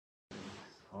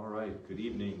right, good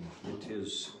evening. It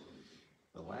is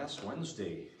the last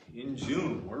Wednesday in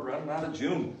June. We're running out of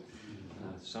June.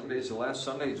 Sunday's the last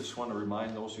Sunday. Just want to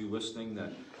remind those of you listening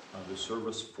that the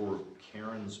service for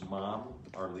Karen's mom,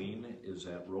 Arlene, is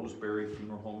at Roseberry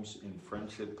Funeral Homes in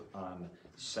Friendship on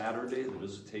Saturday. The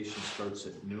visitation starts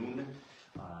at noon.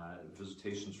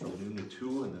 Visitations from noon to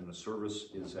 2, and then the service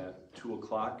is at 2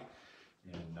 o'clock.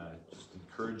 And just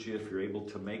encourage you, if you're able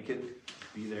to make it,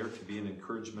 be there to be an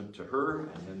encouragement to her.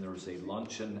 And then there's a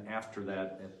luncheon after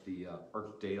that at the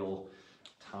Arkdale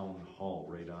Town Hall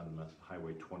right on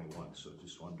Highway 21. So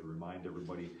just wanted to remind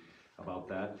everybody about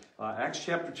that. Acts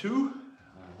chapter 2,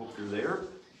 I hope you're there.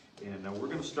 And we're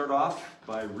going to start off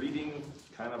by reading,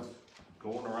 kind of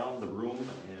going around the room,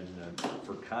 and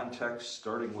for context,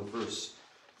 starting with verse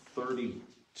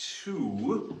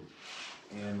 32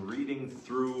 and reading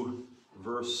through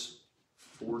verse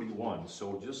 41.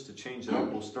 So just to change it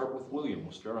up, we'll start with William.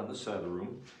 We'll start on this side of the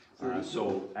room.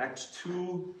 So Acts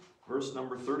 2, verse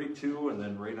number 32, and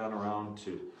then right on around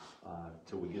to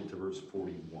till we get to verse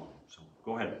 41. So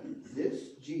go ahead.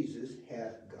 This Jesus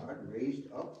hath God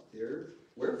raised up there,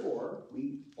 wherefore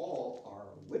we all are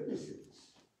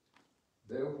witnesses.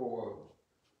 Therefore,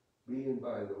 being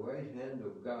by the right hand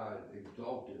of God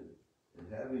exalted, and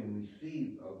having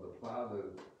received of the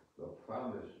Father the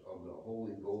promise of the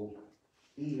Holy Ghost,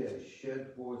 he has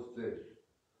shed forth this,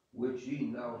 which ye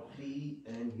now see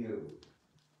and hear.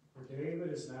 For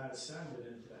David is not ascended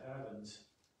into the heavens,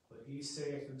 but he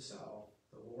saith himself,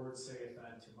 the Lord saith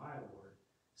unto my Lord,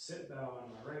 sit thou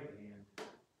on my right hand,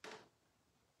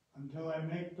 until I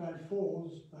make thy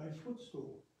foes thy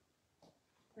footstool.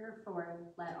 Therefore,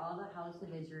 let all the house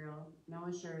of Israel know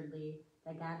assuredly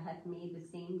that God hath made the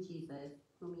same Jesus,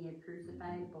 whom he had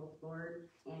crucified, both Lord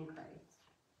and Christ.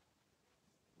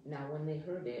 Now when they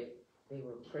heard it, they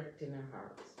were pricked in their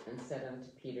hearts, and said unto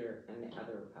Peter and the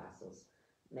other apostles,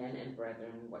 Men and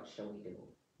brethren, what shall we do?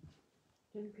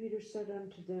 Then Peter said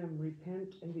unto them,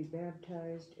 Repent and be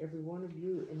baptized, every one of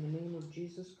you, in the name of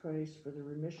Jesus Christ, for the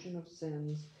remission of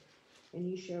sins, and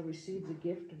ye shall receive the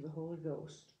gift of the Holy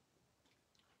Ghost.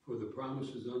 For the promise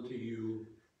is unto you,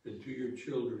 and to your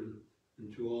children,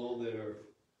 and to all that are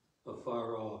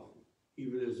afar off,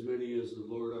 even as many as the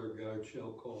Lord our God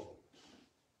shall call.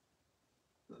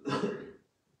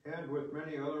 And with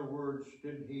many other words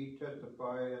did he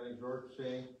testify and exhort,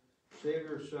 saying, Save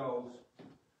yourselves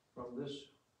from this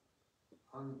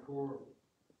unpoor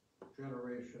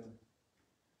generation.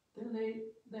 Then they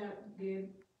that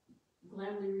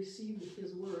gladly received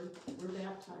his word were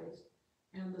baptized,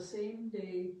 and the same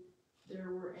day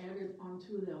there were added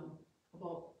unto them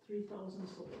about 3,000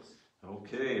 souls.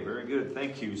 Okay, very good.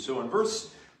 Thank you. So in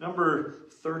verse number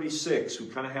 36, we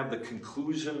kind of have the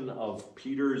conclusion of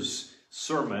Peter's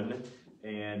sermon,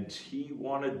 and he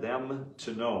wanted them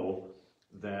to know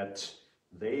that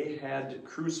they had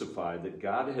crucified, that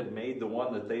God had made the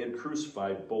one that they had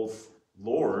crucified both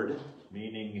Lord,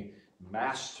 meaning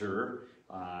master,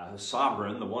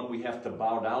 sovereign, the one we have to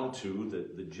bow down to,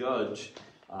 the judge,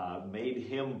 made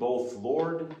him both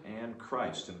Lord and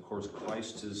Christ. And of course,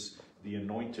 Christ is the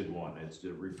anointed one. It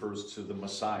refers to the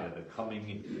Messiah, the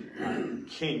coming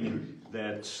king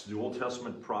that the Old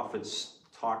Testament prophets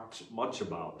talked much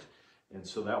about. And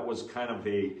so that was kind of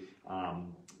a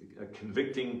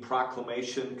convicting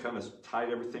proclamation, kind of tied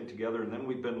everything together. And then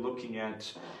we've been looking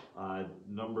at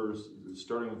numbers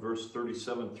starting with verse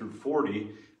 37 through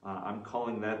 40. I'm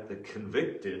calling that the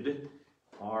convicted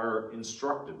are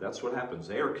instructed. That's what happens.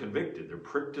 They are convicted. They're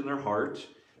pricked in their heart.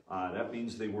 That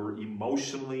means they were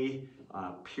emotionally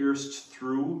pierced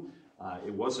through.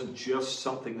 It wasn't just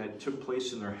something that took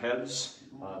place in their heads.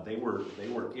 They were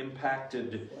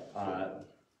impacted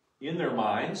in their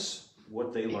minds,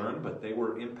 what they learned, but they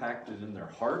were impacted in their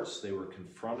hearts. They were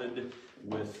confronted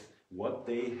with what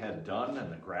they had done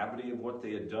and the gravity of what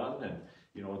they had done. And,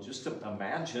 you know, just to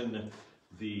imagine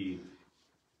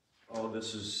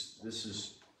this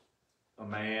is a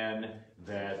man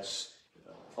that's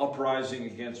uprising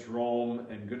against Rome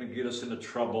and going to get us into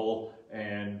trouble,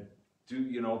 and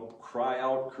cry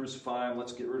out, crucify him,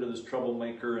 let's get rid of this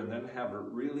troublemaker, and then have it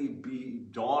really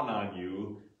dawn on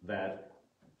you that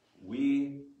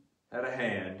we had a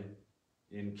hand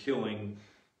in killing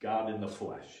God in the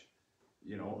flesh.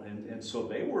 And so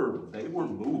they were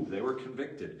moved, they were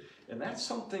convicted. And that's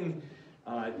something,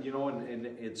 and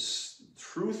it's,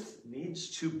 truth needs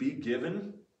to be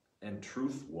given, and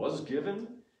truth was given,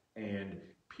 and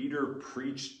Peter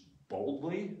preached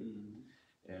boldly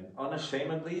and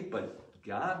unashamedly, but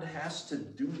God has to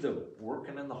do the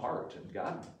working in the heart, and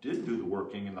God did do the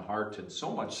working in the heart, and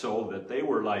so much so that they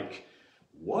were like,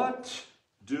 what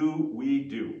do we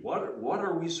do? What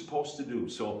are we supposed to do?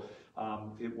 So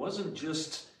it wasn't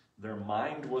just their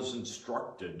mind was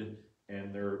instructed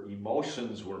and their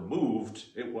emotions were moved.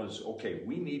 It was, okay,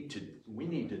 we need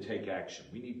to take action.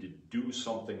 We need to do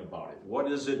something about it.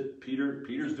 What is it?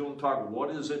 Peter's doing talk.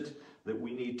 What is it that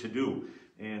we need to do?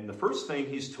 And the first thing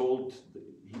he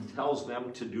tells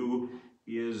them to do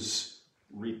is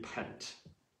repent.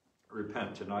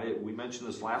 Repent. And we mentioned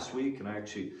this last week, and I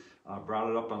actually brought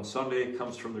it up on Sunday. It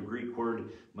comes from the Greek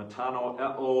word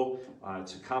metanoeo.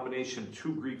 It's a combination of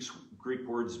two Greek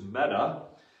words, meta,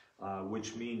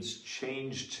 which means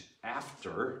changed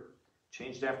after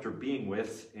being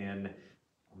with, and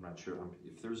I'm not sure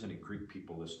if there's any Greek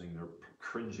people listening, they're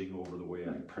cringing over the way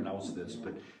I pronounce this,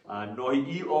 but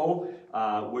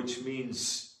noio, which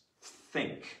means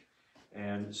think.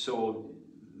 And so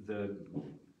the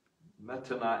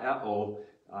metanoeo,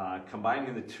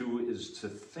 combining the two, is to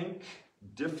think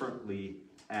differently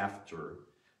after,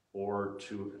 or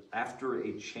after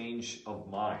a change of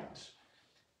mind.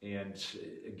 And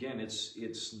again,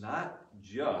 it's not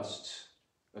just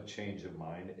a change of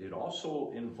mind. It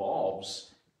also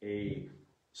involves a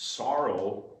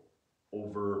sorrow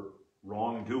over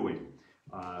wrongdoing.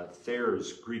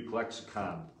 Thayer's Greek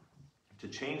lexicon: to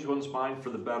change one's mind for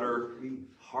the better,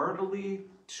 heartily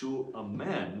to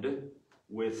amend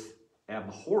with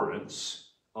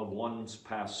abhorrence of one's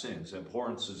past sins.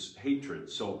 Abhorrence is hatred.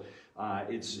 So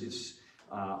it's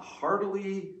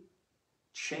heartily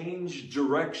change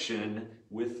direction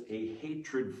with a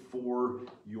hatred for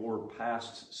your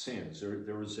past sins.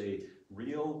 There was a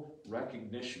real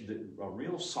recognition, a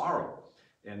real sorrow.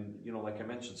 And, like I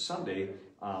mentioned Sunday,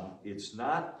 it's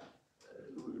not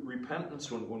repentance.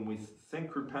 When we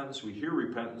think repentance, we hear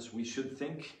repentance, we should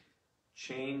think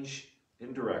change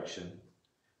in direction,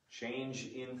 change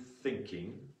in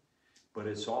thinking, but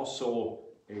it's also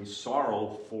a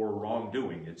sorrow for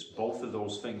wrongdoing. It's both of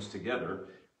those things together.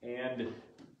 And,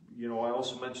 I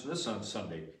also mentioned this on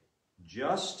Sunday.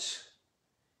 Just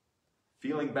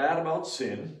feeling bad about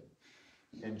sin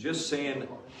and just saying,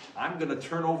 I'm going to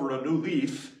turn over a new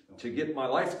leaf to get my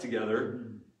life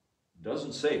together,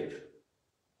 doesn't save.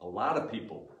 A lot of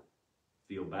people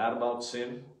feel bad about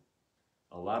sin.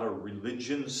 A lot of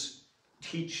religions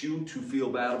teach you to feel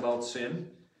bad about sin,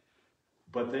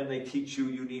 but then they teach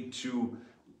you need to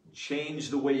change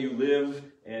the way you live,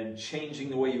 and changing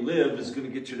the way you live is going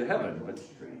to get you to heaven. But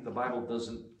the Bible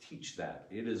doesn't teach that.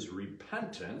 It is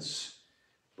repentance,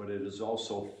 but it is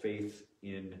also faith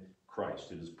in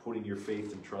Christ. It is putting your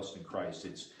faith and trust in Christ.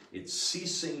 It's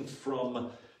ceasing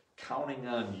from counting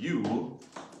on you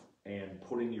and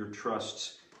putting your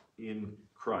trust in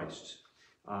Christ.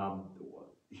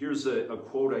 Here's a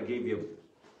quote I gave you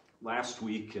last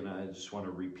week, and I just want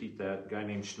to repeat that. A guy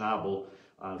named Schnabel,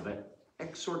 that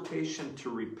exhortation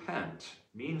to repent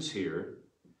means here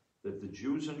that the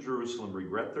Jews in Jerusalem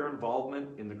regret their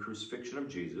involvement in the crucifixion of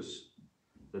Jesus,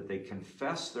 that they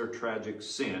confess their tragic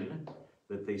sin,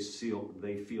 that they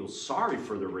feel sorry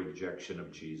for their rejection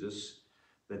of Jesus,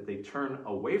 that they turn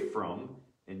away from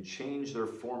and change their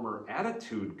former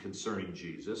attitude concerning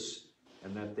Jesus,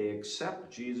 and that they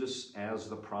accept Jesus as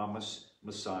the promised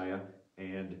Messiah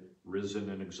and risen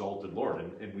and exalted Lord.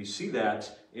 And we see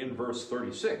that in verse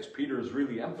 36. Peter is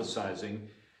really emphasizing,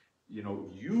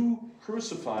 you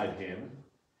crucified him,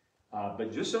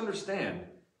 but just understand,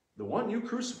 the one you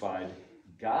crucified,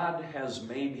 God has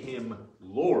made him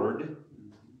Lord,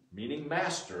 meaning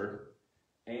master,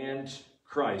 and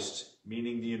Christ,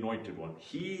 meaning the anointed one.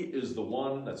 He is the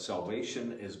one that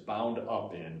salvation is bound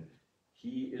up in.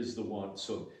 He is the one.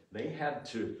 So they had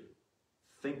to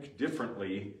think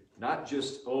differently, not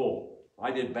just,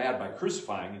 I did bad by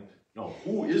crucifying him. No,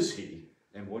 who is he?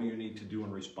 And what do you need to do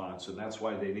in response? And that's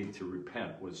why they need to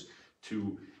repent, was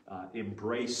to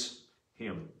embrace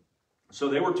him. So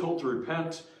they were told to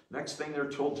repent. Next thing they're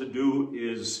told to do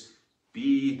is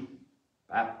be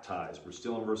baptized. We're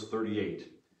still in verse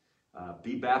 38.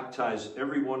 Be baptized,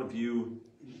 every one of you,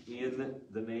 in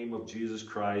the name of Jesus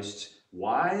Christ.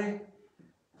 Why?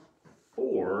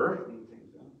 For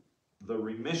the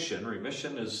remission.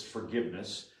 Remission is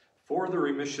forgiveness. For the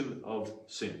remission of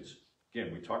sins.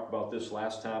 Again, we talked about this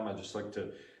last time. I'd just like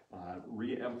to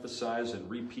re-emphasize and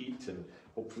repeat, and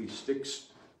hopefully sticks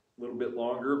a little bit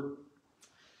longer.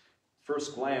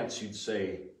 First glance, you'd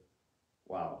say,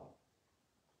 wow,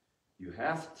 you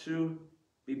have to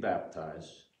be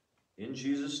baptized in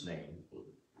Jesus' name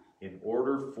in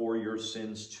order for your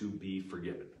sins to be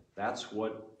forgiven. That's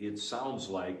what it sounds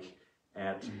like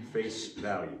at face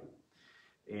value.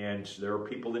 And there are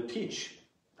people that teach.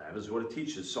 That is what it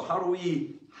teaches. So how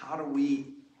do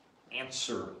we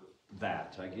answer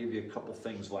that? I gave you a couple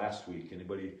things last week.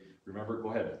 Anybody remember? Go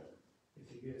ahead.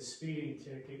 If you get a speeding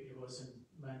ticket, it wasn't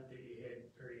meant that you had,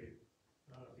 or you,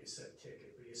 I don't know if you said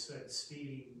ticket, but you said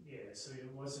speeding, yeah, so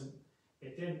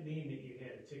it didn't mean that you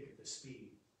had a ticket to speed.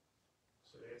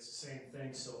 So it's the same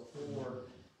thing, so 4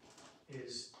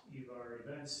 is you've already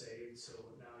been saved, so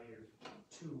now you're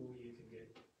 2, you can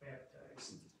get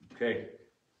baptized. Okay,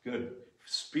 good.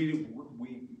 Speeding,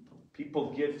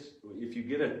 people get, if you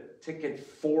get a ticket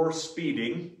for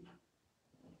speeding,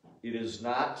 it is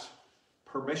not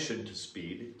permission to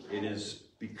speed. It is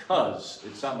because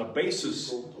it's on the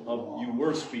basis of you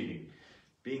were speeding.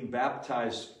 Being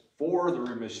baptized for the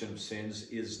remission of sins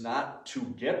is not to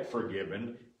get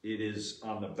forgiven. It is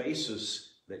on the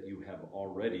basis that you have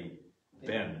already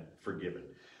been forgiven.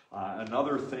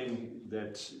 Another thing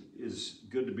that is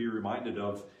good to be reminded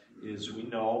of is we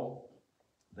know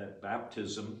that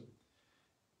baptism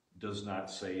does not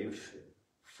save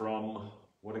from,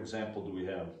 what example do we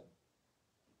have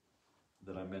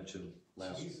that I mentioned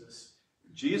last?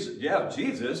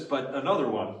 Jesus, but another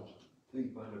one.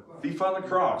 Thief on the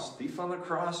cross. Thief on the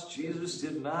cross. Jesus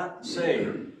did not say,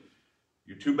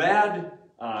 you're too bad,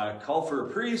 call for a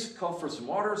priest, call for some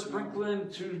water sprinkling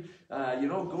to,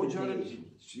 go join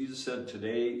it. Jesus said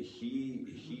today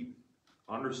he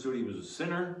understood he was a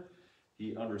sinner.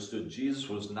 He understood Jesus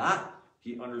was not.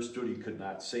 He understood he could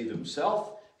not save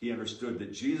himself. He understood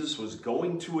that Jesus was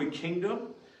going to a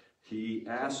kingdom. He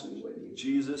asked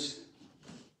Jesus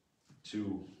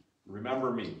to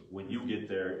remember me when you get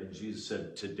there. And Jesus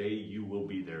said, today you will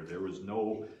be there. There was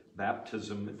no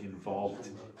baptism involved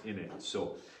in it.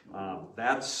 So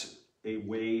that's a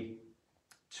way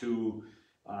to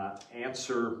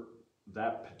answer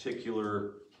that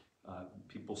particular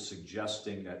people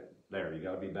suggesting that there, you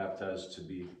got to be baptized to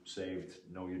be saved.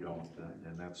 No, you don't.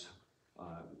 And that's...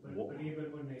 But even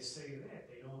when they say that,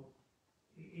 they don't,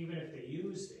 even if they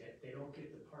use that, they don't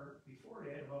get the part before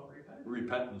that about repentance.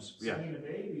 Repentance, yeah. I mean, the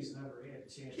baby's never had a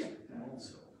chance to repent,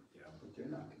 so. Yeah. But they're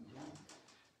not compliant.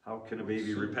 How can a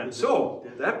baby repent? So,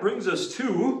 that brings us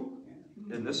to,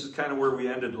 and this is kind of where we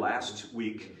ended last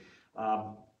week,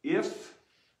 if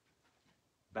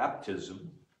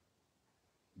baptism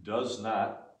does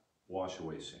not wash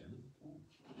away sin,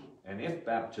 and if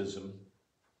baptism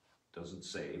doesn't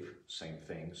save, same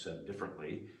thing, said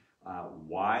differently,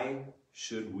 why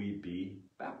should we be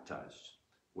baptized?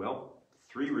 Well,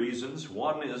 3 reasons.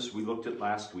 One is we looked at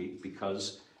last week,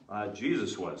 because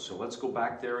Jesus was. So let's go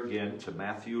back there again to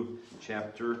Matthew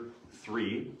chapter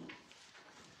 3.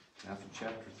 Matthew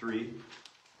chapter 3.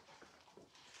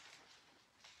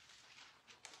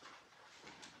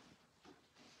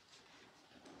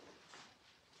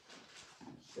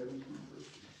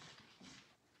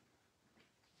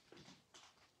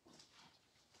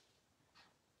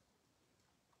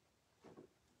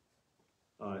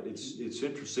 It's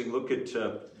interesting. Look at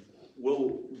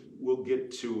we'll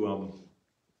get to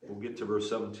verse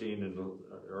 17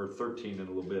 or 13 in a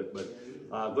little bit, but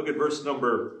look at verse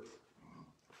number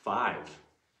 5.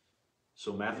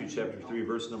 So Matthew chapter 3,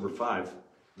 verse number 5.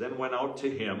 Then went out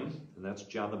to him, and that's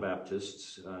John the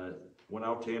Baptist, went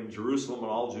out to him Jerusalem and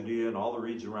all Judea and all the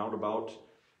region round about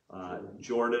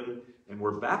Jordan, and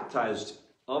were baptized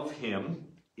of him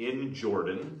in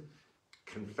Jordan,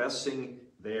 confessing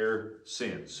their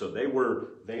sins. So they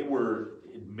were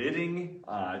admitting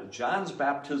John's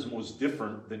baptism was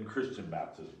different than Christian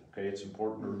baptism. Okay, it's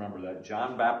important to remember that.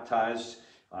 John baptized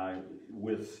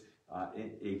with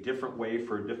a different way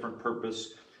for a different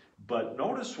purpose. But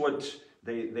notice what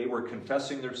they were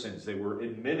confessing their sins. They were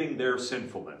admitting their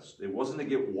sinfulness. It wasn't to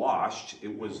get washed.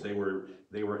 It was they were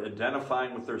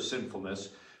identifying with their sinfulness.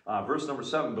 Verse number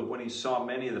 7, but when he saw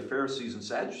many of the Pharisees and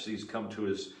Sadducees come to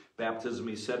his baptism,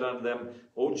 he said unto them,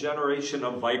 O generation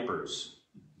of vipers,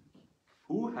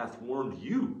 who hath warned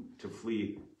you to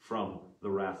flee from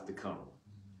the wrath to come?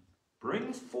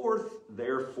 Bring forth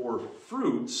therefore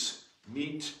fruits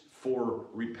meet for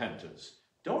repentance.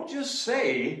 Don't just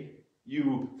say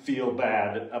you feel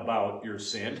bad about your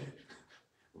sin.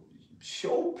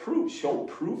 Show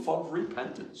proof of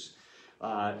repentance.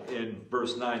 In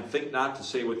verse 9, think not to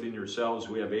say within yourselves,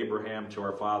 we have Abraham to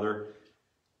our father.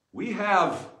 We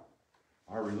have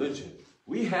our religion.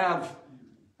 We have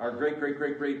our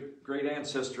great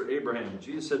ancestor Abraham.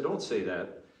 Jesus said, don't say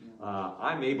that.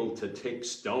 I'm able to take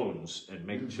stones and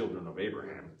make children of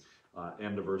Abraham.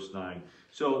 End of verse 9.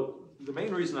 So the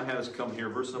main reason I had us come here,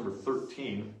 verse number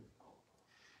 13,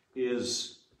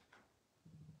 is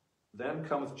then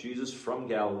cometh Jesus from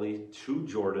Galilee to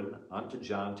Jordan unto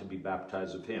John to be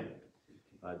baptized of him.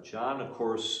 John, of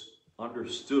course,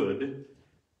 understood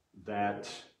that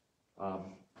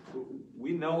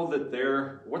we know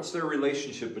that what's their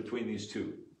relationship between these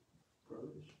two?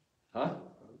 Brothers. Huh?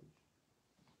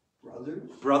 Brothers?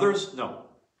 Brothers? No.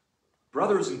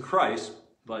 Brothers in Christ,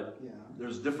 but Yeah.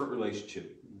 there's a different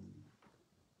relationship.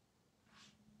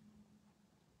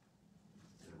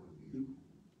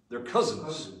 They're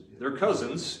cousins. They're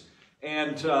cousins,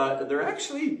 and they're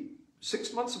actually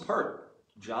 6 months apart.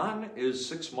 John is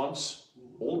 6 months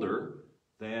older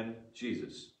than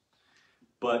Jesus.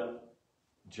 But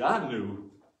John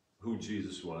knew who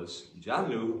Jesus was. John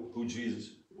knew who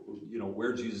Jesus,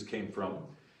 where Jesus came from.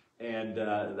 And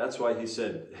that's why he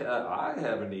said, I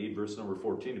have a need, verse number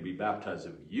 14, to be baptized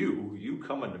of you. You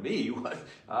coming to me?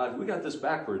 We got this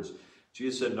backwards.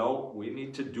 Jesus said, no, we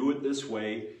need to do it this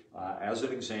way as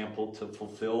an example to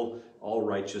fulfill all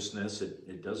righteousness.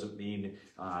 It doesn't mean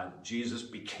Jesus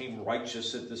became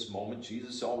righteous at this moment.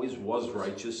 Jesus always was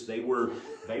righteous. They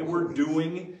were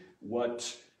doing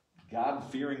what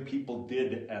God-fearing people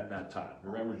did at that time.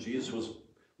 Remember, Jesus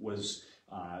was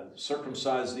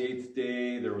circumcised the 8th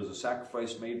day. There was a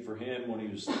sacrifice made for him when he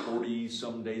was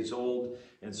 40-some days old,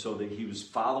 and so that he was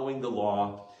following the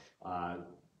law.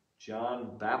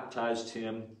 John baptized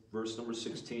him. Verse number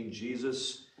 16,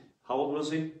 Jesus, how old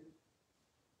was he?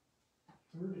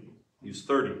 30. He was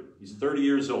 30. He's 30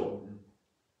 years old.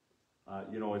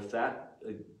 If that,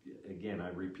 again, I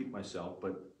repeat myself,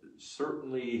 but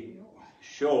certainly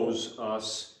shows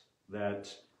us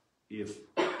that if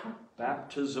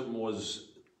baptism was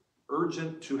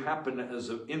urgent to happen as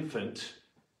an infant,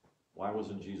 why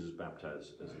wasn't Jesus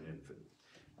baptized as an infant?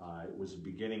 It was the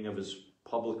beginning of his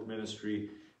public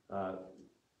ministry.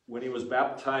 When he was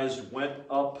baptized, went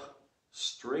up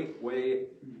straightway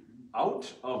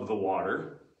out of the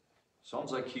water.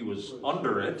 Sounds like he was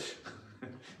under it,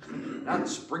 not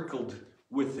sprinkled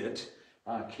with it.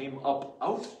 Came up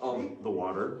out of the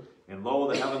water, and lo,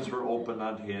 the heavens were opened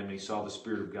unto him, and he saw the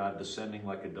Spirit of God descending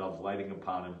like a dove, lighting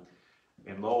upon him.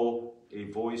 And lo, a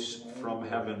voice from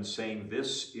heaven saying,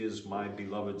 this is my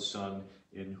beloved Son,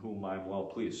 in whom I am well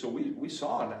pleased. So we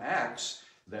saw in Acts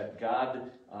that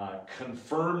God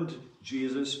confirmed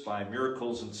Jesus by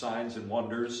miracles and signs and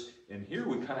wonders. And here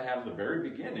we kind of have the very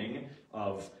beginning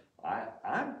of,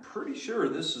 I'm pretty sure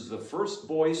this is the first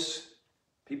voice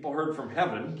people heard from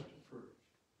heaven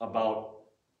about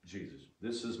Jesus.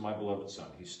 This is my beloved Son.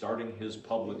 He's starting his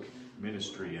public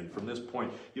ministry. And from this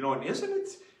point, and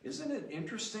isn't it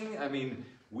interesting? I mean,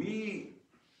 we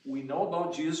know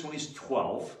about Jesus when he's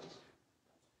 12.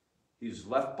 He's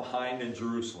left behind in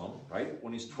Jerusalem, right?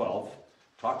 When he's 12,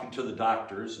 talking to the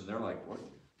doctors, and they're like, "What?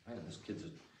 Man, this kid's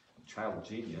a child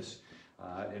genius."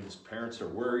 And his parents are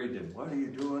worried, and what are you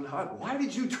doing? Why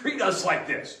did you treat us like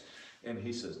this? And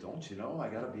he says, don't you know, I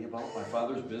got to be about my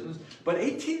Father's business. But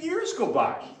 18 years go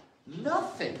by.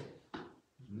 Nothing.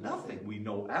 We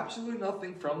know absolutely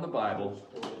nothing from the Bible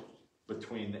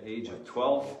between the age of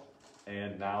 12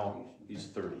 and now he's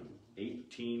 30.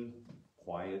 18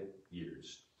 quiet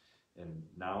years. And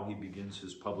now he begins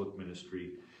his public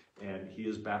ministry, and he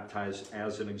is baptized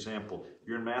as an example.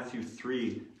 You're in Matthew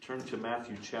 3. Turn to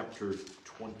Matthew chapter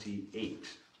 28.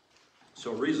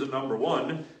 So reason number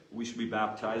one we should be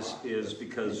baptized is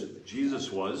because Jesus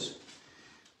was.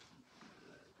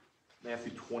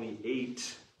 Matthew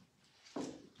 28,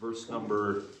 verse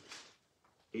number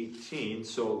 18.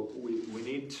 So we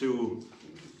need to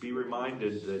be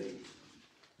reminded that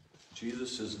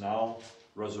Jesus is now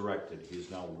resurrected. He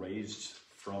is now raised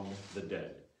from the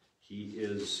dead. He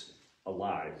is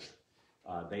alive.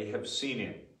 They have seen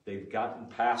him. They've gotten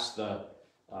past the,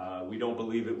 we don't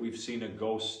believe it, we've seen a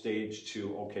ghost stage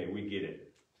to, okay, we get it.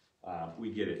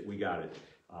 We got it.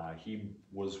 He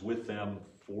was with them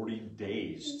 40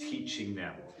 days teaching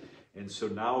them. And so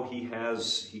now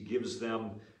he gives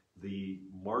them the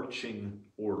marching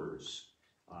orders,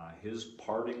 his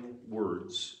parting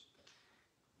words,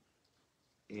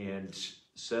 and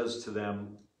says to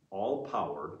them, all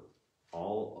power,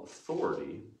 all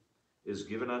authority is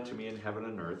given unto me in heaven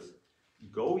and earth.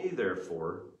 Go ye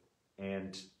therefore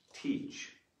and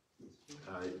teach.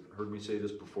 Heard me say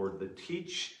this before. The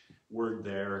teach word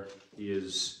there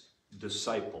is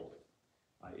disciple.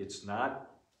 It's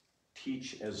not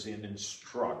teach as in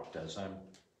instruct, as I'm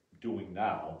doing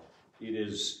now. It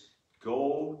is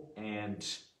go and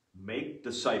make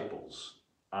disciples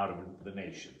out of the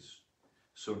nations.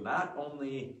 So not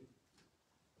only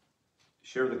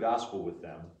share the gospel with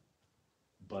them,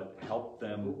 but help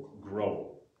them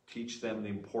grow. Teach them the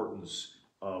importance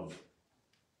of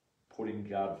putting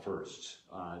God first,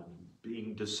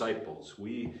 being disciples.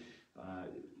 We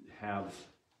have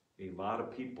a lot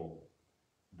of people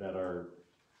that are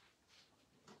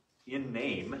in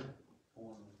name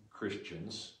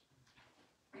Christians,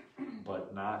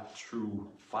 but not true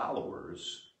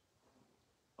followers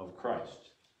of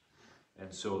Christ.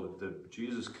 And so the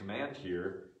Jesus command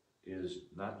here is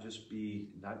not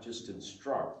just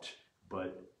instruct,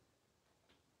 but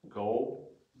go,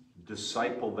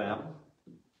 disciple them,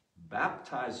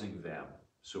 baptizing them.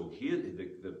 So here,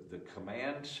 the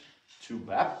command to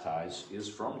baptize is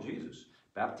from Jesus.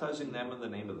 Baptizing them in the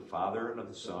name of the Father and of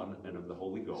the Son and of the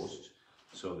Holy Ghost,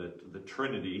 so that the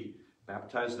Trinity,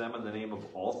 baptize them in the name of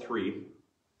all three,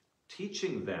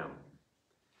 teaching them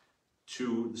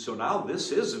to, so now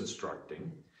this is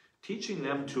instructing, teaching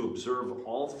them to observe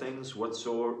all things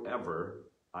whatsoever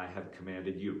I have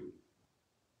commanded you.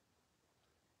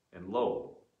 And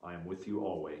lo, I am with you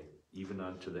always, even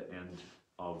unto the end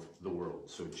of the world.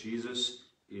 So Jesus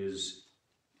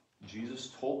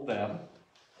told them,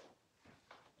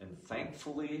 and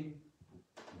thankfully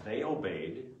they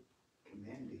obeyed,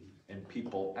 Commanding. and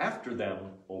people after them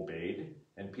obeyed,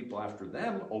 and people after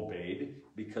them obeyed,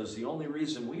 because the only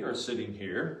reason we are sitting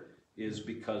here is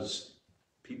because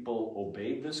people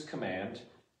obeyed this command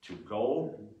to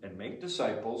go and make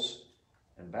disciples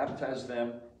and baptize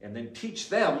them and then teach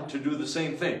them to do the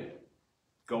same thing.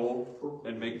 Go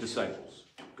and make disciples.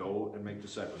 Go and make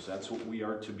disciples. That's what we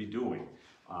are to be doing.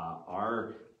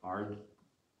 Our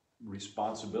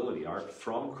responsibility,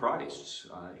 from Christ,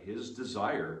 his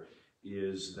desire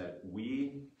is that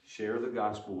we share the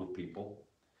gospel with people.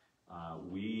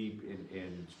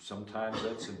 And sometimes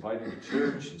that's inviting to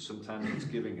church, and sometimes it's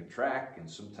giving a tract, and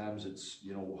sometimes it's,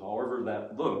 however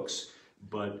that looks.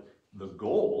 But the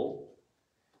goal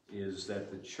is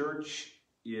that the church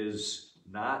is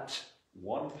not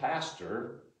one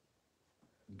pastor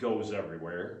goes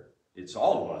everywhere. It's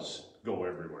all of us go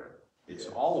everywhere. It's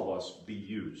all of us be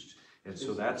used. And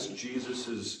so that's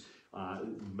Jesus's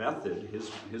method,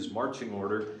 his marching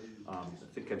order. I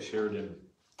think I've shared it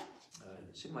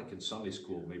seemed like in Sunday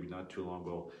school, maybe not too long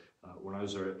ago, when I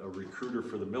was a recruiter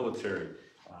for the military.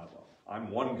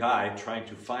 I'm one guy trying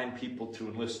to find people to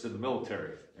enlist in the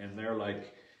military. And they're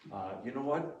like, you know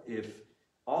what? If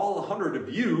all 100 of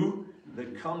you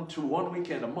that come to 1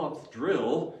 weekend a month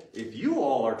drill, if you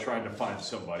all are trying to find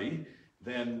somebody,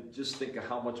 then just think of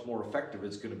how much more effective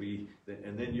it's going to be.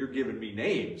 And then you're giving me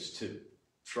names to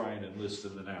try and enlist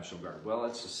in the National Guard. Well,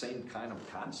 it's the same kind of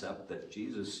concept that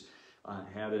Jesus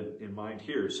had in mind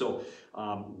here. So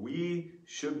we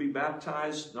should be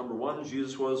baptized. Number one,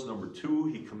 Jesus was. Number two,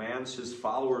 he commands his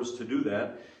followers to do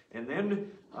that. And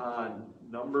then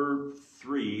number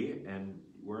three, and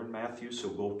we're in Matthew, so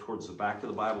go towards the back of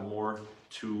the Bible more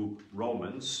to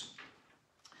Romans.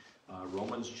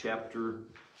 Romans chapter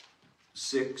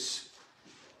 6.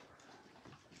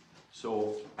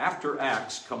 So after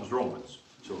Acts comes Romans.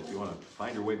 So if you want to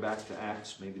find your way back to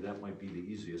Acts, maybe that might be the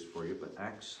easiest for you. But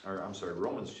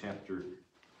Romans chapter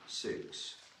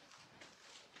 6.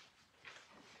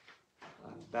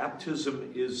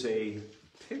 Baptism is a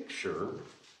picture.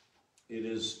 It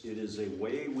is a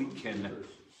way we can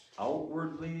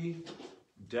outwardly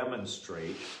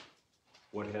demonstrate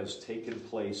what has taken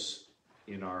place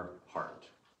in our heart.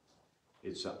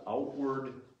 It's an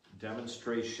outward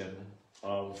demonstration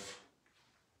of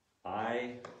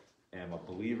I am a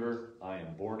believer, I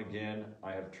am born again,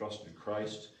 I have trusted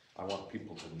Christ. I want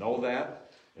people to know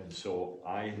that, and so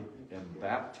I am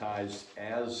baptized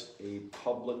as a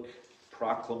public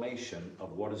proclamation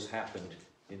of what has happened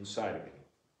inside of me.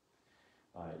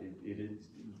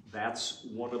 That's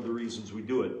one of the reasons we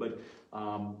do it. But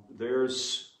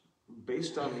there's,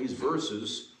 based on these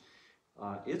verses,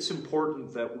 it's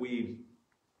important that we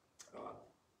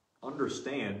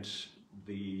understand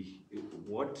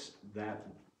what that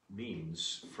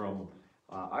means from,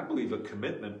 I believe, a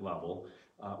commitment level.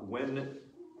 When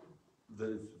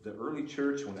the early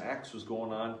church, when Acts was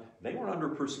going on, they were under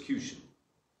persecution.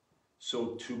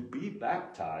 So to be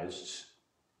baptized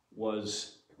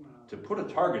was to put a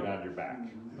target on your back.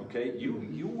 Okay,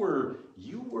 you were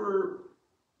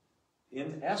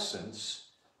in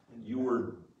essence, you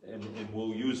were, and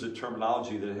we'll use the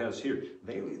terminology that it has here,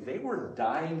 they were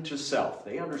dying to self.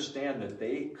 They understand that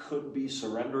they could be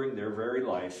surrendering their very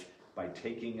life by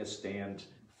taking a stand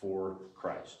for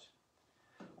Christ.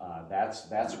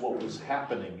 That's what was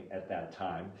happening at that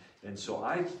time. And so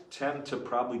I tend to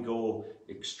probably go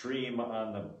extreme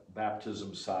on the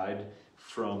baptism side,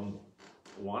 from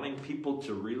wanting people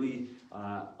to really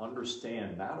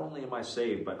understand, not only am I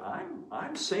saved, but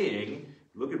I'm saying,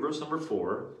 look at verse number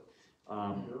 4,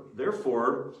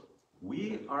 therefore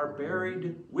we are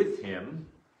buried with him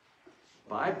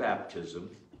by baptism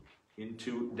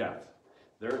into death.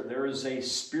 There is a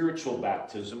spiritual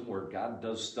baptism where God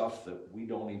does stuff that we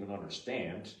don't even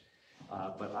understand.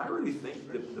 But I really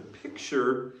think that the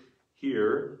picture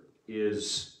here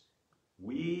is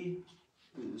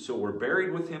so we're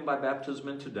buried with him by baptism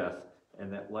into death,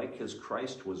 and that like as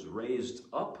Christ was raised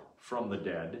up from the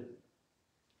dead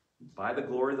by the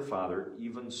glory of the Father,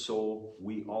 even so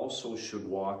we also should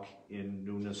walk in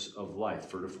newness of life.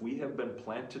 For if we have been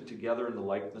planted together in the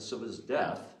likeness of his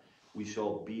death, we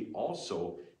shall be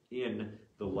also in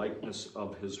the likeness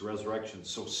of his resurrection.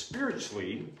 So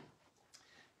spiritually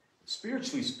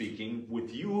speaking,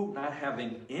 with you not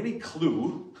having any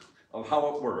clue of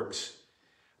how it works,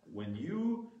 when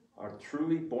you are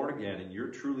truly born again and you're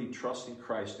truly trusting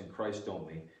Christ and Christ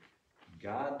only,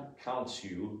 God counts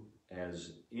you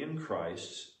as in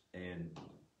Christ and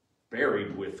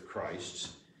buried with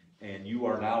Christ, and you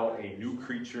are now a new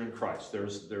creature in Christ.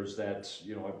 There's that,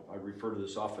 I refer to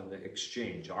this often, the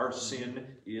exchange. Our sin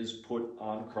is put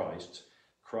on Christ.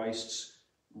 Christ's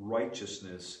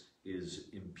righteousness is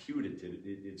imputed.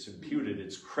 It's imputed.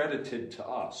 It's credited to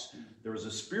us. There's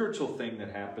a spiritual thing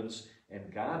that happens,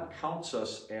 and God counts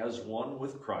us as one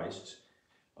with Christ.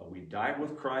 We died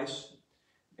with Christ,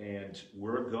 and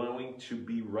we're going to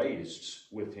be raised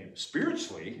with him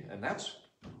spiritually, and that's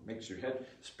makes your head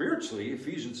spiritually.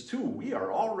 Ephesians 2, we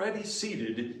are already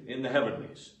seated in the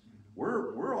heavenlies.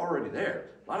 We're already there.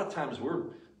 A lot of times we're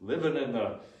living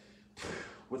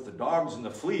with the dogs and the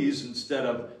fleas instead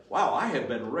of, wow, I have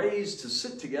been raised to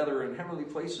sit together in heavenly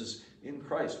places in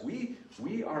Christ.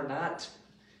 We are not,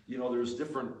 there's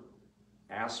different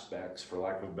aspects, for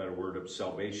lack of a better word, of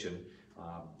salvation.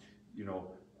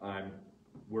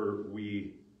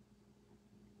 We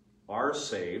are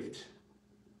saved.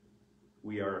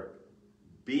 We are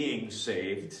being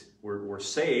saved. We're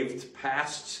saved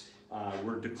past.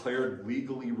 We're declared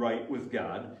legally right with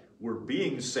God. We're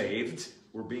being saved.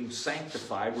 We're being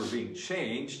sanctified. We're being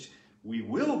changed. We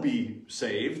will be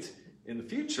saved in the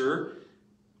future.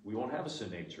 We won't have a sin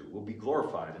nature. We'll be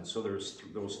glorified. And so there's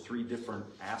those three different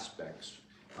aspects,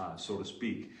 so to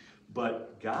speak.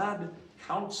 But God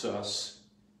counts us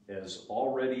as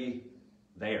already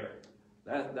there.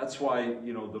 That's why,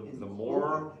 the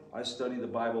more I study the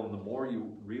Bible and the more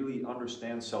you really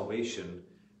understand salvation,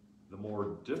 the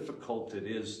more difficult it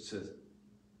is to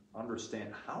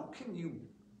understand how can you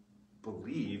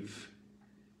believe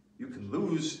you can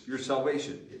lose your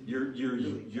salvation.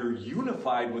 You're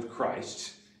unified with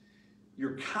Christ.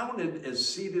 You're counted as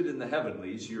seated in the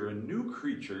heavenlies. You're a new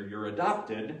creature. You're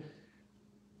adopted.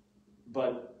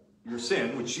 But your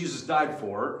sin, which Jesus died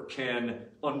for, can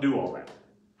undo all that.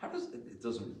 It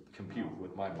doesn't compute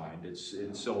with my mind.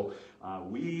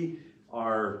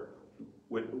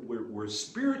 We're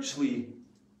spiritually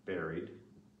buried,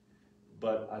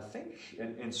 but I think,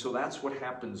 and so that's what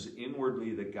happens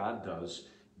inwardly that God does.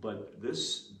 But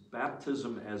this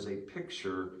baptism as a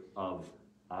picture of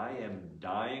I am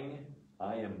dying,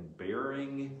 I am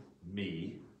burying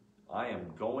me, I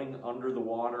am going under the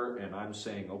water, and I'm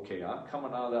saying, okay, I'm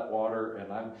coming out of that water,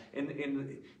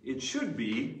 and it should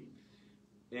be,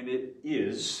 and it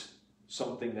is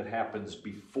something that happens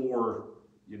before,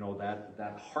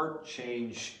 that heart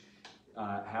change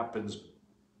happens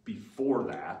before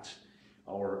that,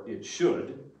 or it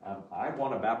should. I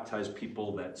want to baptize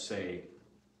people that say,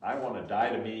 I want to die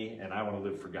to me and I want to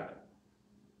live for God.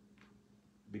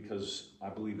 Because I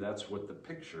believe that's what the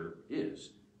picture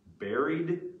is.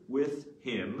 Buried with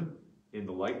him in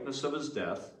the likeness of his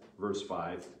death, verse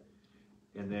 5,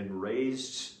 and then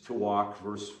raised to walk,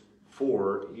 verse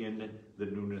 4, in the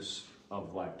newness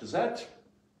of life. Does that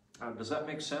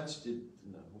make sense?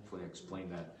 Hopefully I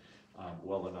explained that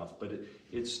well enough. But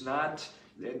it's not,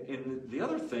 and the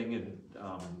other thing,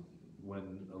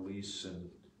 when Elise and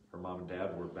her mom and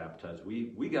dad were baptized,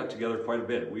 we got together quite a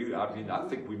bit. I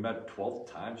think we met 12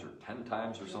 times or 10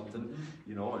 times or something,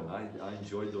 and I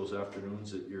enjoyed those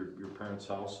afternoons at your parents'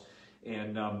 house.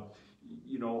 And, the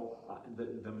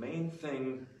main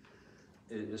thing,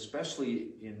 especially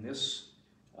in this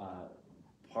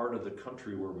part of the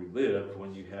country where we live,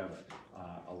 when you have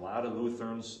a lot of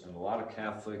Lutherans and a lot of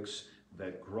Catholics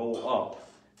that grow up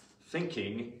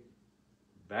thinking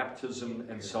baptism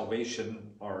and salvation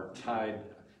are tied.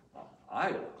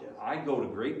 I go to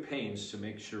great pains to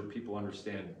make sure people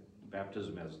understand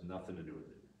baptism has nothing to do with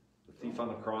it. The thief on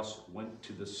the cross went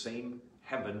to the same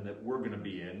heaven that we're going to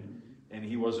be in, and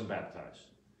he wasn't baptized.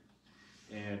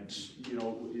 And,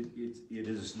 it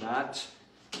is not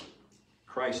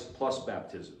Christ plus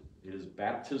baptism. It is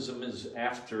baptism is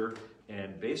after,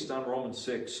 and based on Romans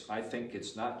 6, I think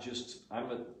it's not just, I've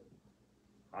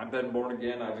been born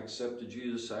again, I've accepted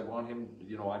Jesus, I want him,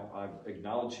 I've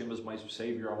acknowledged him as my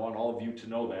Savior, I want all of you to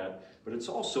know that. But it's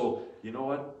also,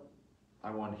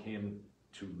 I want him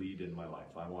to lead in my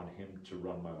life. I want him to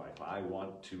run my life. I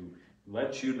want to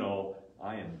let you know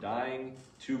I am dying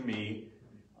to me.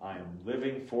 I am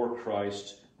living for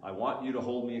Christ. I want you to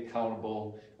hold me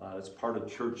accountable. It's part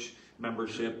of church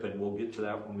membership, and we'll get to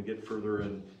that when we get further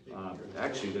in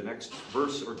actually the next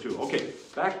verse or two. Okay,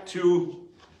 back to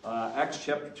Acts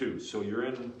chapter 2. So you're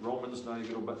in Romans now. You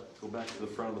go back to the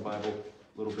front of the Bible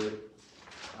a little bit.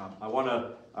 I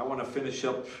want to finish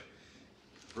up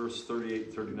verse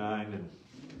 38, 39, and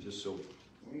just so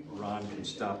Ron can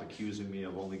stop accusing me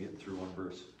of only getting through one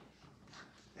verse.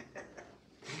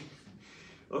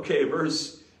 Okay,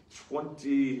 verse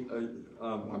 38,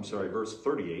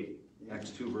 Acts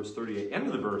 2, verse 38, end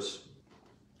of the verse.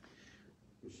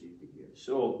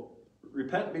 So,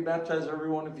 repent and be baptized, every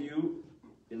one of you,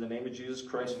 in the name of Jesus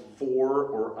Christ, for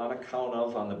or on account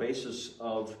of, on the basis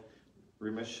of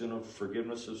remission of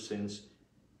forgiveness of sins,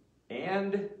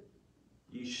 and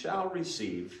ye shall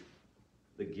receive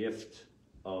the gift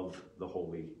of the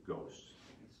Holy Ghost.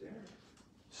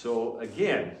 So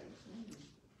again,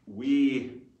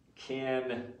 we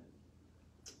can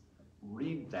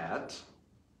read that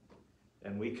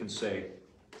and we can say,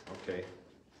 okay,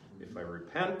 if I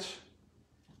repent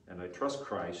and I trust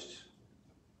Christ,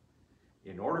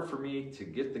 in order for me to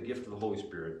get the gift of the Holy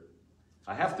Spirit,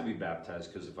 I have to be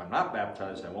baptized, because if I'm not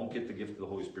baptized, I won't get the gift of the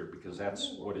Holy Spirit, because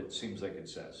that's what it seems like it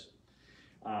says.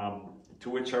 To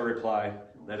which I reply,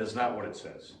 that is not what it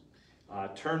says.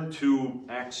 Turn to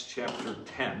Acts chapter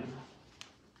 10.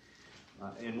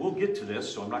 And we'll get to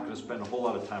this, so I'm not going to spend a whole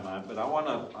lot of time on it, but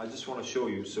I just want to show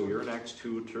you. So you're in Acts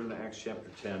 2, turn to Acts chapter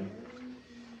 10,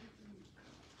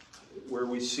 where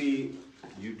we see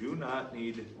you do not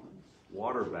need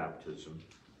water baptism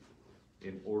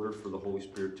in order for the Holy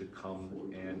Spirit to come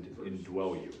and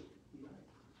indwell you.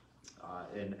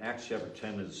 And Acts chapter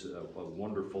 10 is a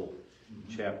wonderful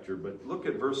chapter, but look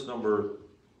at verse number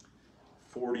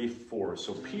 44.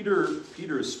 So Peter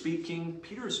is speaking.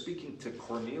 Peter is speaking to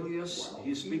Cornelius.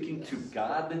 He's speaking to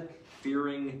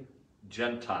God-fearing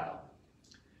Gentile.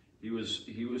 He was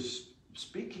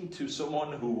speaking to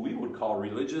someone who we would call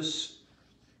religious,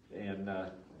 and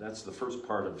that's the first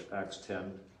part of Acts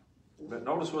 10. But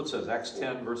notice what it says, Acts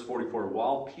 10, verse 44.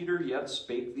 While Peter yet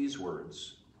spake these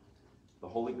words, the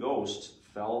Holy Ghost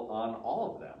fell on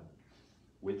all of them,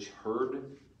 which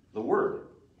heard the word.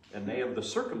 And they of the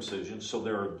circumcision, so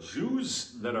there are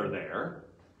Jews that are there,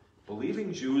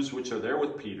 believing Jews which are there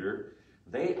with Peter,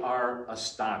 they are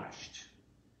astonished,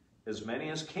 as many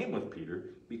as came with Peter,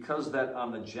 because that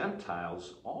on the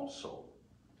Gentiles also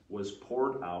was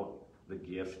poured out the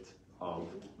gift of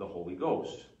the Holy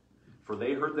Ghost. For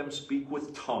they heard them speak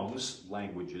with tongues,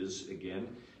 languages, again,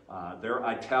 they're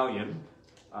Italian,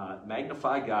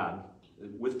 magnify God,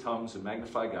 with tongues and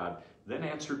magnify God. Then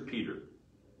answered Peter.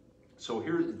 So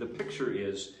here the picture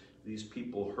is, these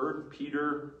people heard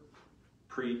Peter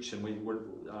preach, and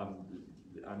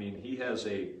he has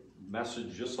a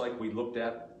message just like we looked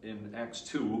at in Acts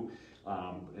 2,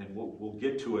 and we'll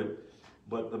get to it.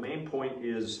 But the main point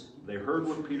is, they heard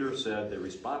what Peter said, they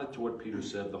responded to what Peter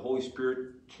said, the Holy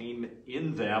Spirit came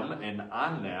in them and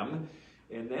on them,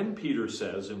 and then Peter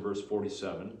says in verse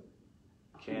 47,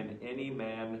 can any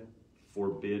man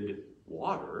forbid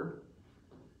water,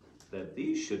 that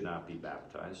these should not be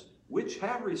baptized, which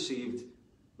have received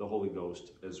the Holy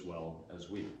Ghost as well as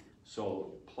we?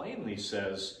 So plainly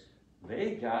says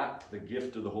they got the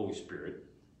gift of the Holy Spirit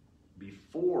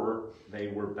before they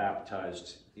were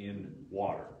baptized in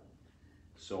water.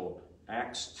 So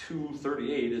Acts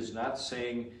 2:38 is not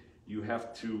saying you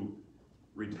have to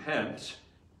repent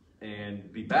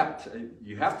and be baptized.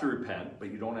 You have to repent,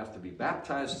 but you don't have to be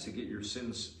baptized to get your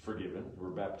sins forgiven. We're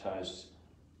baptized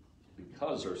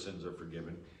because our sins are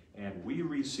forgiven, and we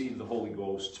receive the Holy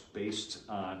Ghost based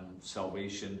on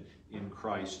salvation in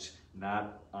Christ,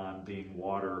 not on being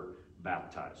water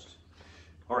baptized.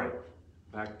 All right,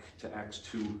 back to Acts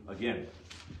 2 again.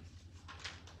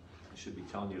 I should be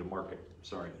telling you to mark it,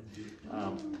 sorry.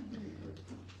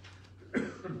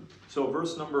 So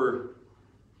verse number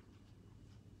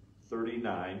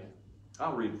 39,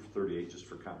 I'll read 38 just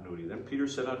for continuity. Then Peter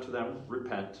said unto them,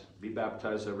 repent, be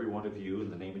baptized every one of you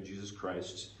in the name of Jesus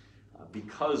Christ,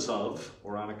 because of,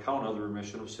 or on account of, the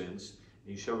remission of sins,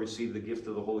 and you shall receive the gift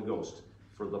of the Holy Ghost.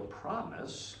 For the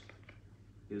promise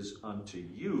is unto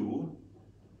you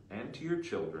and to your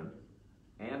children,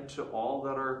 and to all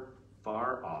that are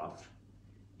far off,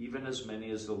 even as many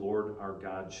as the Lord our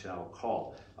God shall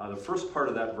call. The first part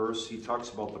of that verse, he talks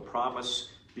about the promise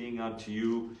being unto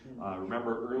you.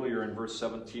 Remember earlier in verse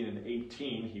 17 and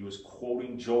 18, he was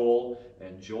quoting Joel,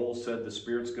 and Joel said the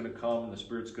Spirit's going to come, and the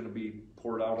Spirit's going to be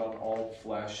poured out on all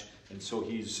flesh. And so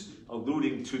he's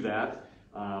alluding to that.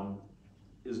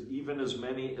 Even as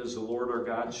many as the Lord our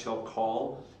God shall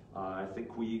call. I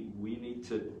think we need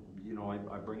to,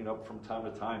 I bring it up from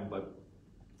time to time, but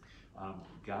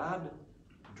God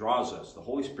draws us. The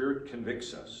Holy Spirit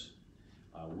convicts us.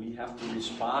 We have to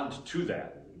respond to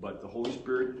that, but the Holy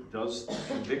Spirit does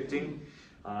convicting.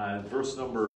 Verse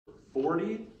number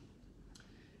 40,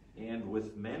 and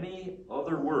with many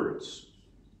other words.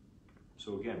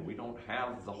 So again, we don't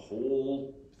have the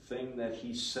whole thing that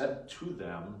he said to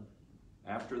them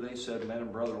after they said, men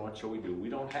and brethren, what shall we do? We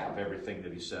don't have everything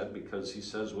that he said, because he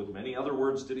says, with many other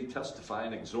words did he testify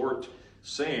and exhort,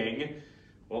 saying,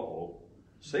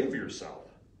 save yourself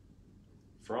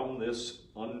from this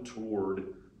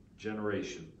untoward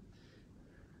generation.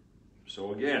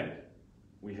 So again,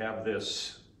 we have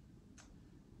this,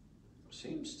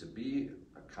 seems to be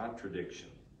a contradiction.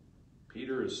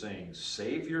 Peter is saying,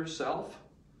 save yourself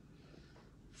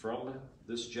from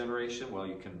this generation. Well,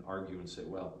 you can argue and say,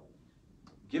 well,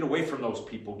 get away from those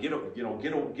people. Get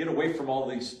away from all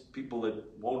these people that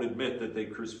won't admit that they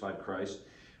crucified Christ.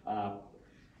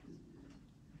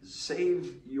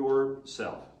 Save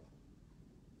yourself.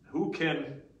 Who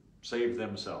can save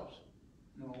themselves?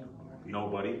 No.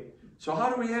 Nobody. So how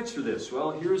do we answer this?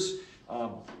 Well, here's,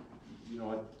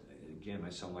 again, I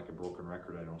sound like a broken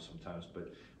record, I know sometimes,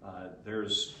 but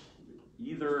there's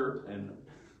either an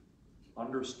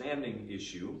understanding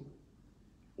issue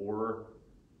or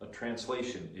a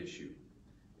translation issue.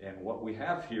 And what we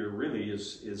have here really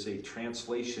is a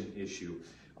translation issue.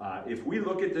 If we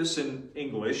look at this in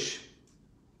English,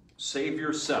 save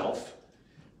yourself,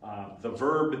 the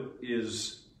verb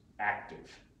is active.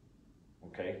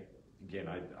 Okay? Again,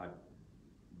 I'm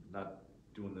not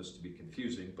doing this to be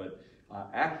confusing, but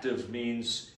active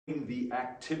means the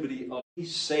activity of be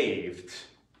saved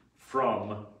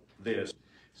from this.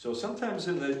 So sometimes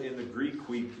in the Greek,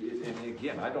 and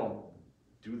again, I don't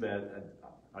do that.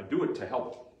 I do it to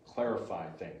help clarify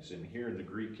things. And here in the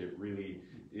Greek, it really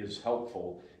is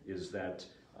helpful, is that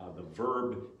the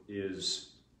verb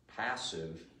is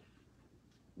passive.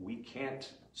 We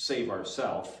can't save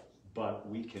ourselves, but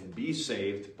we can be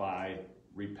saved by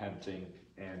repenting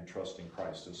and trusting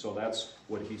Christ. And so that's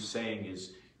what he's saying,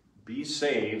 is be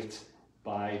saved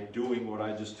by doing what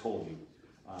I just told you.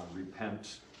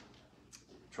 Repent,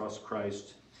 trust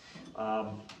Christ.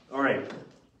 All right.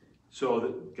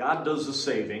 So God does the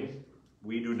saving.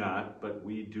 We do not, but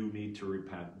we do need to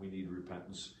repent. We need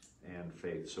repentance and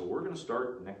faith. So we're going to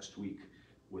start next week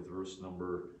with verse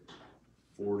number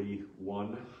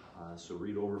 41. So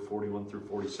read over 41 through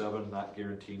 47. Not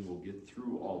guaranteeing we'll get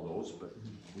through all those, but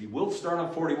we will start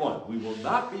on 41. We will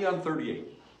not be on 38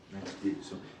 next week.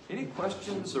 So any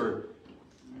questions or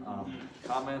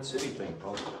comments, anything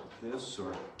about this?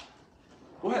 Or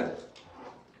go ahead.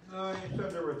 You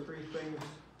said there were three things.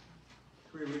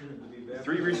 3 reasons to be baptized.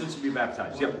 3 reasons to be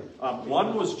baptized, yep.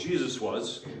 One was Jesus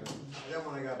was. That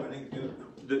one I got, but I didn't get it.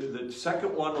 The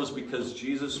second one was because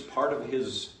Jesus, part of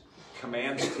his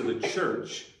commands to the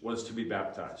church was to be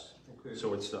baptized. Okay.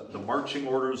 So it's the marching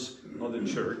orders of the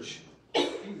church.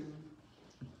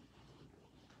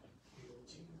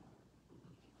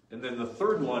 And then the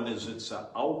third one is it's an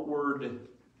outward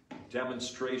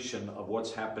demonstration of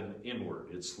what's happened inward.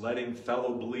 It's letting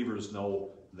fellow believers know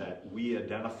that we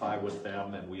identify with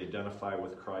them and we identify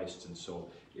with Christ. And so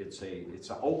it's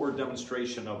an outward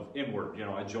demonstration of inward.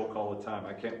 I joke all the time.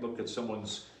 I can't look at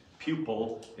someone's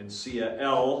pupil and see a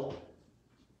L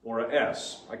or a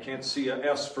S. I can't see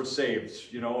a S for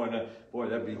saved, and boy,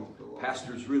 that'd be,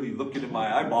 pastor's really looking in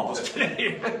my eyeballs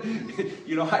today. I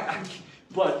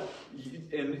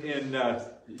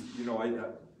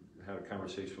had a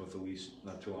conversation with Elise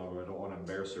not too long ago. I don't want to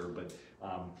embarrass her, but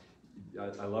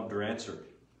I loved her answer.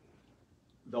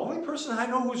 The only person I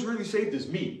know who's really saved is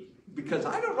me, because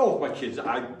I don't know if my kids,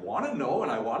 I want to know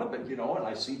and I want to, but and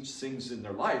I see things in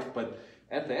their life, but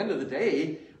at the end of the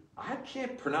day, I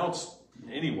can't pronounce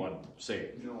anyone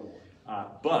saved. No.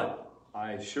 But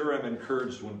I sure am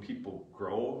encouraged when people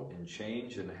grow and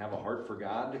change and have a heart for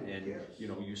God, and Yes.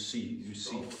 you see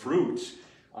fruit.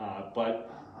 But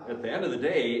at the end of the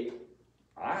day,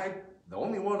 the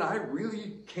only one I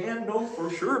really can know for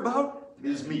sure about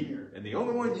is me. And the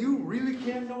only one you really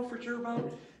can know for sure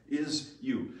about is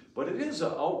you. But it is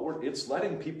an outward, it's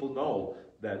letting people know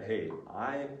that, hey,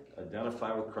 I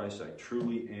identify with Christ. I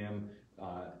truly am,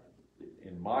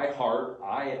 in my heart,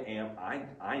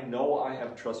 I know I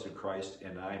have trusted Christ,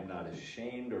 and I am not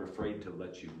ashamed or afraid to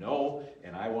let you know,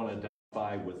 and I want to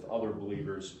with other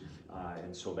believers,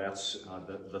 and so that's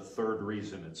the third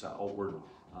reason. It's an outward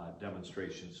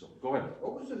demonstration. So go ahead.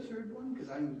 What was the third one? Because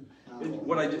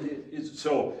What I did is,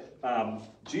 so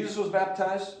Jesus was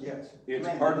baptized. Yes. It's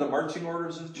part of the marching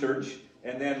orders of the church,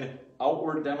 and then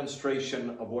outward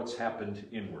demonstration of what's happened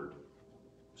inward.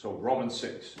 So Romans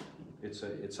 6, it's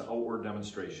an outward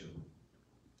demonstration.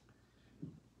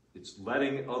 It's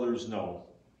letting others know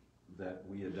that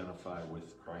we identify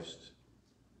with Christ.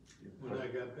 When I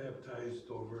got baptized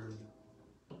over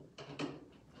in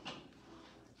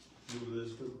New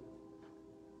Lisbon,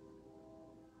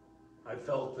 I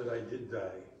felt that I did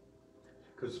die,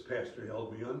 because the pastor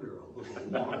held me under a little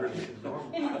longer than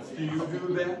normal. Do you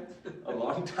do that? A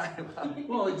long time.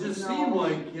 Well, it just seemed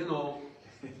like, you know,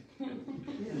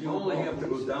 you only have to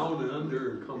go down and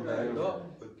under and come back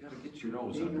up. But Gotta get your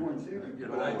nose under.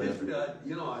 But I did,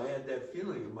 you know, I had that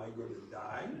feeling, am I going to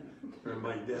die? Or am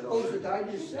I dead Supposed to already?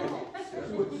 die yourself.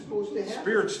 That's what's supposed to happen.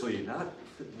 Spiritually, not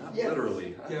Yes.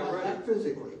 literally. Yeah, Not right.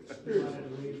 physically. I Spiritually.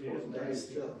 wanted to leave Supposed to die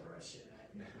lasting yourself. impression.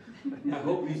 I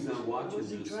hope he's not watching Was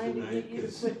he this trying to tonight, get you to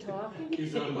 'cause quit talking?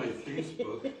 he's on my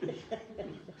Facebook.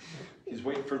 He's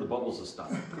waiting for the bubbles to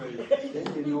stop.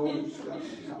 Then you know it's got.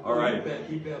 All right.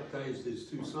 He baptized his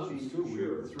two sons too. We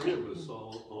were three of us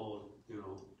all, you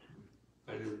know.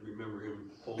 I didn't remember him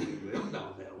holding them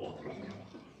down that long.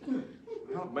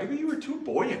 Well, maybe you were too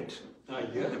buoyant. I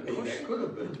guess, that could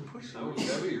have been. I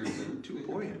was heavier than Too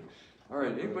buoyant. All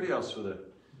right, anybody else with a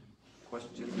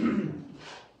question?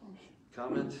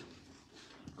 Comment?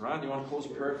 Ron, you want to close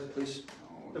prayer, please?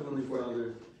 Heavenly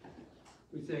Father,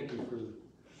 we thank you for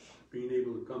being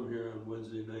able to come here on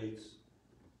Wednesday nights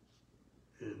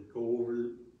and go over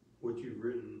what you've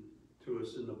written to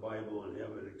us in the Bible and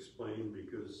have it explained,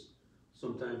 because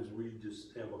sometimes we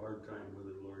just have a hard time with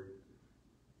it, Lord.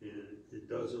 And it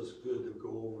does us good to go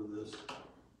over this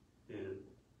and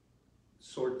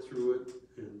sort through it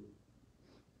and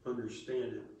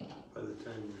understand it by the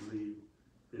time we leave.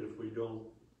 And if we don't,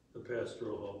 the pastor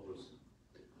will help us.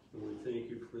 And we thank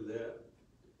you for that.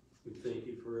 We thank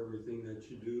you for everything that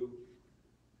you do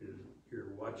and your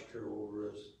watch care over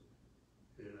us.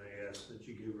 And I ask that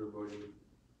you give everybody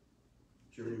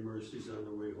journey mercies on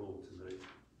their way home tonight.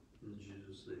 In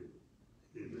Jesus' name,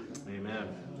 amen. Amen.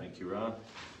 Thank you, Ron.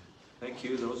 Thank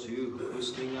you, those of you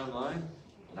listening online,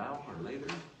 now or later.